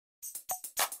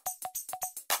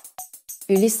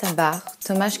Ulysse Sabar,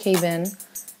 Tomasz Kaben,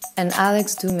 and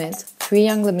Alex Dumit, 3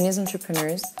 young Lebanese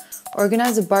entrepreneurs,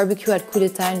 organized a barbecue at Coup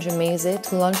d'Etat in Jamaica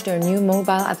to launch their new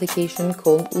mobile application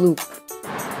called Loop.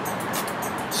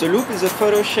 So Loop is a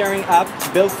photo sharing app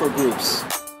built for groups.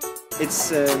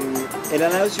 It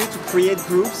allows you to create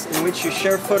groups in which you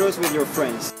share photos with your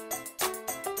friends.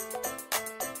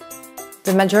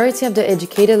 The majority of the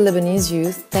educated Lebanese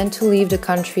youth tend to leave the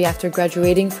country after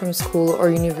graduating from school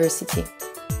or university.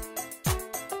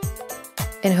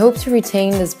 In hope to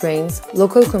retain these brains,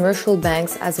 local commercial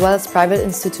banks as well as private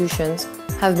institutions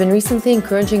have been recently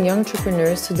encouraging young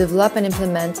entrepreneurs to develop and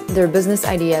implement their business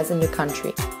ideas in the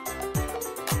country.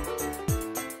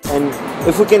 And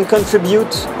if we can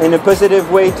contribute in a positive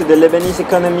way to the Lebanese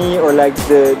economy or like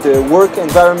the work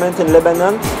environment in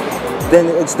Lebanon, then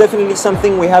it's definitely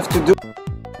something we have to do.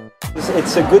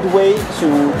 It's a good way to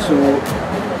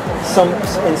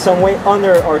in some way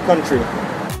honor our country.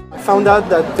 I found out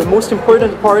that the most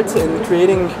important part in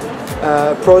creating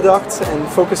products and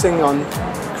focusing on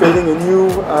creating a new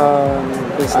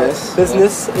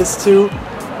business is to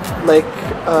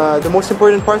the most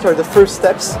important part are the first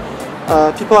steps.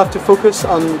 People have to focus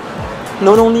on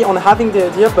not only on having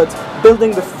the idea but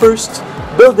building the first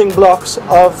building blocks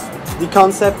of the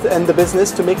concept and the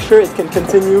business to make sure it can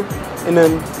continue in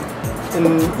an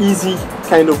easy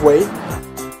kind of way.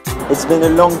 It's been a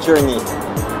long journey,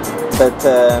 but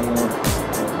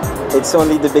it's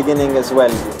only the beginning as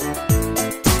well.